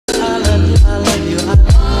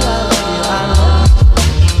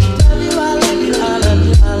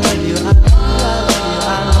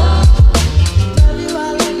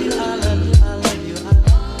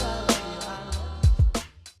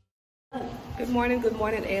Good morning,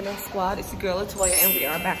 Theaandlsquad. It's your girl Latoya, and we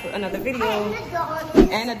are back with another video.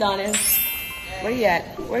 And Adonis, where you at?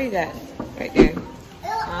 Where you at? Right there.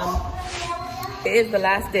 It is the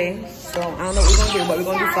last day, so I don't know what we're gonna do, but we're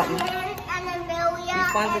gonna do something. We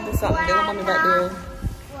finally do something. They don't want me back there.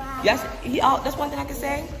 Yes, that's one thing I can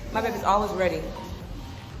say. My baby's always ready.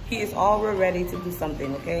 He is always ready to do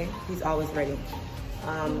something. Okay, he's always ready.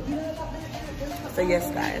 So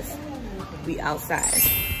yes, guys, we outside.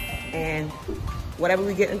 And whatever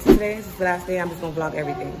we get into today, this is the last day, I'm just gonna vlog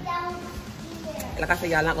everything. Like I said,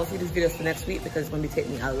 y'all not gonna see these videos for next week because it's gonna be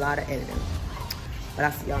taking me a lot of editing. But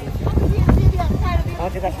I'll see y'all next week. I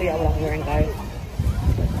don't think I see y'all what I'm wearing, guys.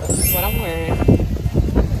 This is what I'm wearing.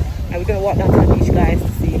 And we're gonna walk down to the beach, guys, to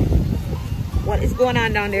see what is going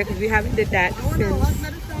on down there because we haven't did that since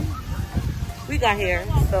we got here.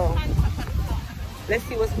 So let's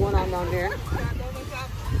see what's going on down there.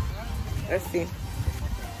 Let's see.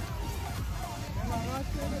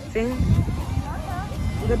 See?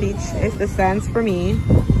 The beach is the sands for me.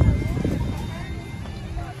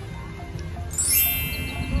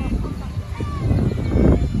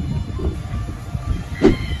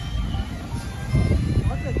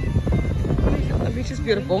 The beach is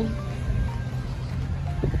beautiful.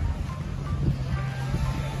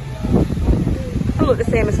 It looks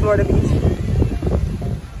the same as Florida Beach.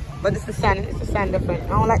 But it's the sand different. I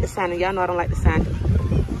don't like the sand. Y'all know I don't like the sand.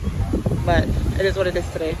 But it is what it is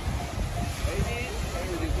today.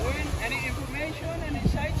 Any information? Any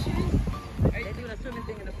sightseeing? They're doing a swimming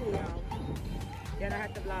thing in the pool now. Then I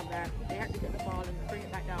had to vlog that. They had to get the ball and bring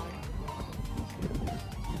it back down.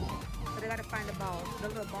 So they gotta find the ball. The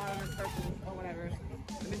little ball in the circle or whatever.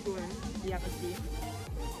 Let me do it. You have to see.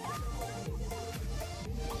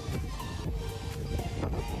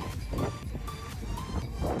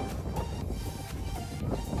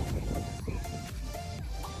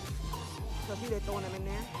 So see, they're throwing them in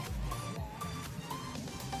there.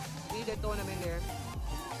 See, they're throwing them in there.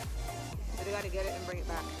 So they gotta get it and bring it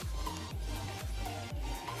back.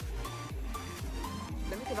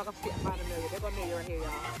 Let me see if I can find a million. They're gonna million right here,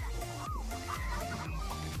 y'all.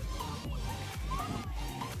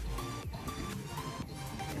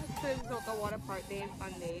 This is like a water park day and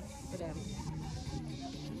fun day for them.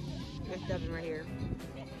 There's Devin right here.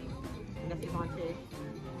 And that's Devontae.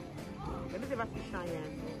 Let me see if I see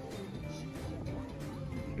Cheyenne.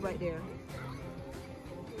 Right there.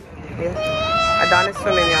 Yeah. Adonis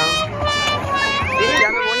swimming, y'all. See, y'all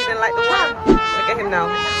remember when he didn't like the water? Look at him now.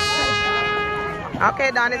 Okay,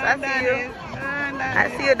 Adonis, I see you. I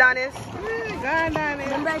see you, Adonis.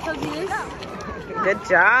 Good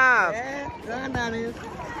job. Yeah, go on, Adonis.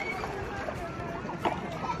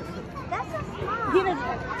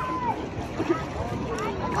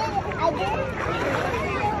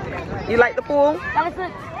 You like the pool?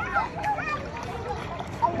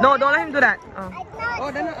 No, don't let him do that.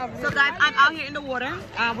 Oh, so guys, I'm out here in the water.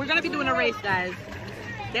 We're gonna be doing a race, guys.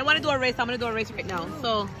 They want to do a race. I'm gonna do a race right now.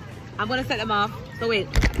 So I'm gonna set them off. So wait.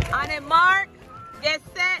 On it, mark, get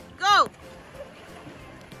set, go.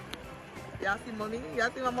 Y'all see mommy? Y'all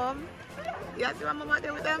see my mom? Y'all see my mom out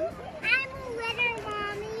there with them? I'm a winner,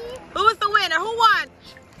 mommy. Who was the winner? Who won?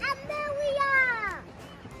 Amelia.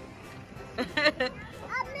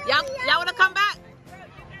 Y'all wanna come back?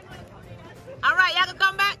 All right, y'all can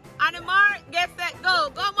come back. On the mark, get set,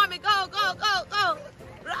 go. Go, mommy, go, go, go, go.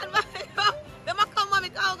 Run, mommy, go. Then come, mommy,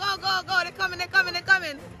 go, go, go, go. They're coming, they're coming, they're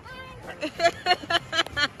coming.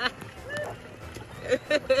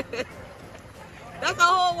 That's a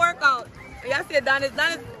whole workout. Y'all see Adonis?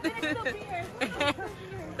 That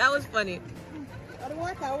was funny.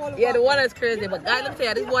 Yeah, the water is crazy, but guys, let me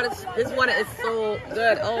tell you, this water is so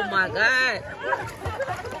good. Oh my God.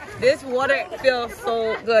 This water feels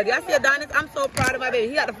so good. Y'all see Adonis? I'm so proud of my baby.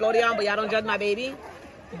 He got the floaty on, but y'all don't judge my baby.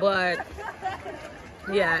 But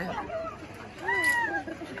yeah.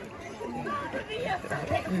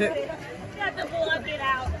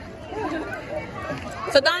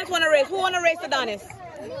 So Adonis want to race. Who want to race Adonis?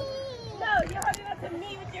 No, you're holding up to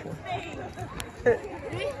me with your face. 3,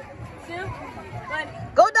 2, 1.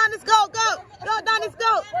 Go, Adonis, go, go. Go, Adonis,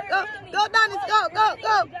 go. Go, go, Adonis, go, go,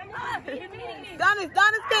 go.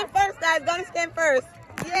 Adonis came first, guys. Adonis came first.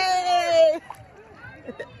 Yay!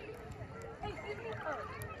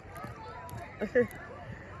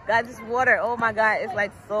 Guys, this water, oh my God, it's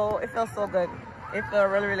like so, it feels so good. It feels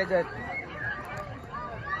really, really good.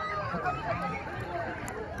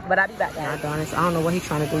 But I'll be back, guys. Adonis, I don't know what he's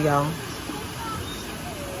trying to do, y'all.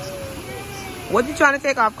 What you trying to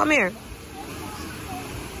take off? Come here.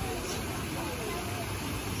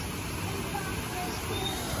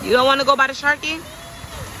 You don't want to go by the Sharky?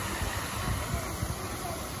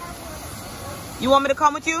 You want me to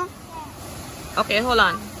come with you? Okay, hold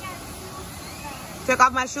on. Take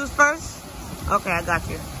off my shoes first? Okay, I got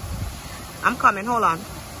you. I'm coming, hold on.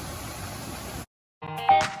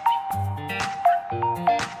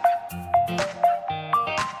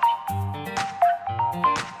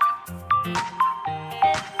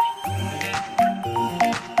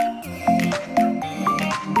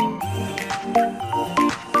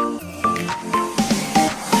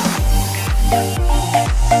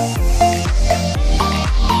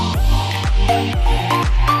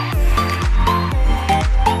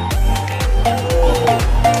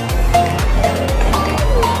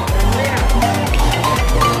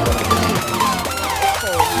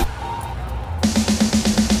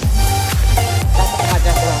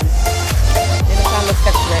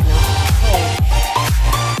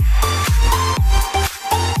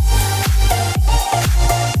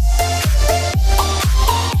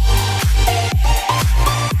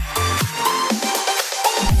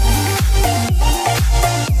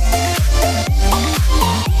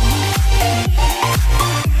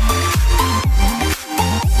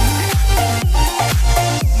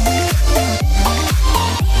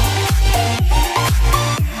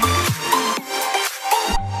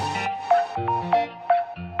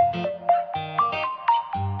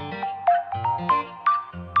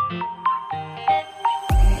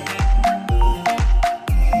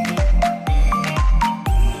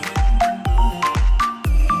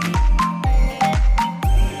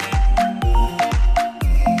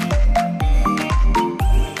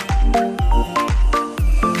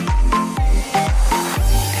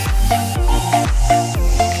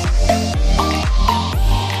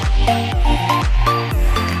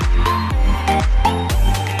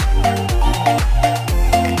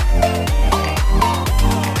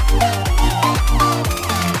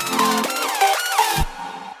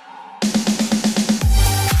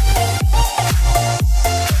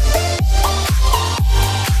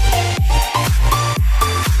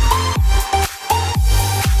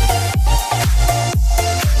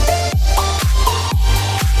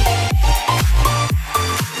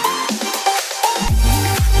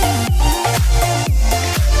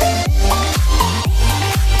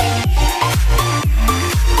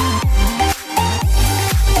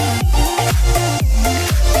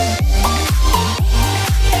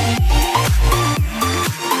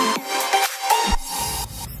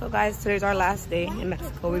 Guys, today's our last day in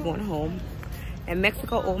Mexico. We're going home, and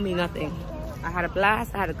Mexico owed me nothing. I had a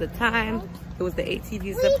blast. I had a good time. It was the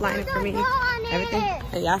ATV zip lining for me. Everything.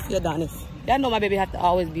 And y'all see Adonis. Y'all know my baby has to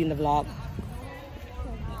always be in the vlog.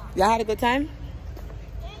 Y'all had a good time?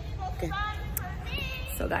 Okay.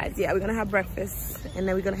 So guys, yeah, we're gonna have breakfast, and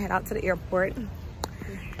then we're gonna head out to the airport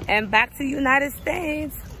and back to the United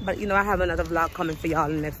States. But you know, I have another vlog coming for y'all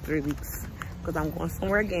in the next 3 weeks because I'm going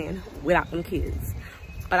somewhere again without them kids.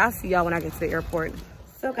 But I'll see y'all when I get to the airport.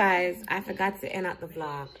 So guys, I forgot to end out the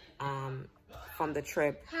vlog from the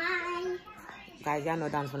trip. Hi. Guys, y'all know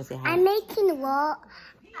Don's wanna say hi. I'm making a vlog.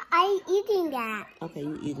 I'm eating that. Okay,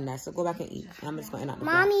 you eating that. So go back and eat. I'm just gonna end out the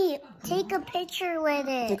vlog. Mommy, take a picture with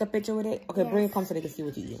it. Take a picture with it? Okay, yes. Bring it home so they can see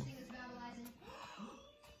what you eat.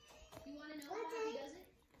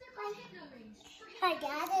 I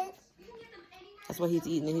got it. That's what he's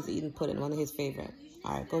eating, and he's eating pudding, one of his favorite.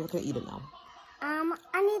 All right, go look and eat it now.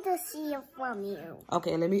 I need to see it from you.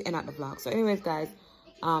 Okay, let me end out the vlog. So anyways, guys,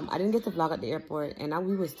 I didn't get to vlog at the airport, and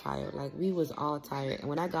we was tired. Like, we was all tired. And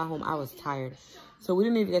when I got home, I was tired. So we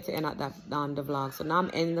didn't even get to end out that the vlog. So now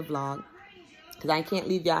I'm ending the vlog because I can't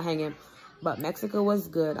leave y'all hanging. But Mexico was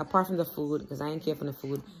good, apart from the food, because I ain't care for the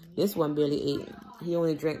food. This one barely ate. He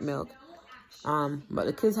only drank milk. But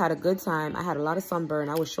the kids had a good time. I had a lot of sunburn.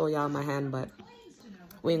 I will show y'all my hand, but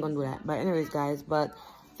we ain't gonna do that. But anyways, guys,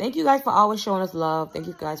 thank you guys for always showing us love. Thank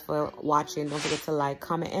you guys for watching. Don't forget to like,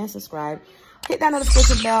 comment, and subscribe. Hit that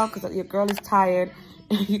notification bell because your girl is tired.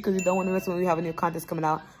 Because you don't want to miss when we have a new content coming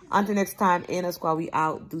out. Until next time, Theaandlsquad, we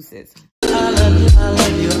out. Deuces. I love you, I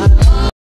love you, I love you.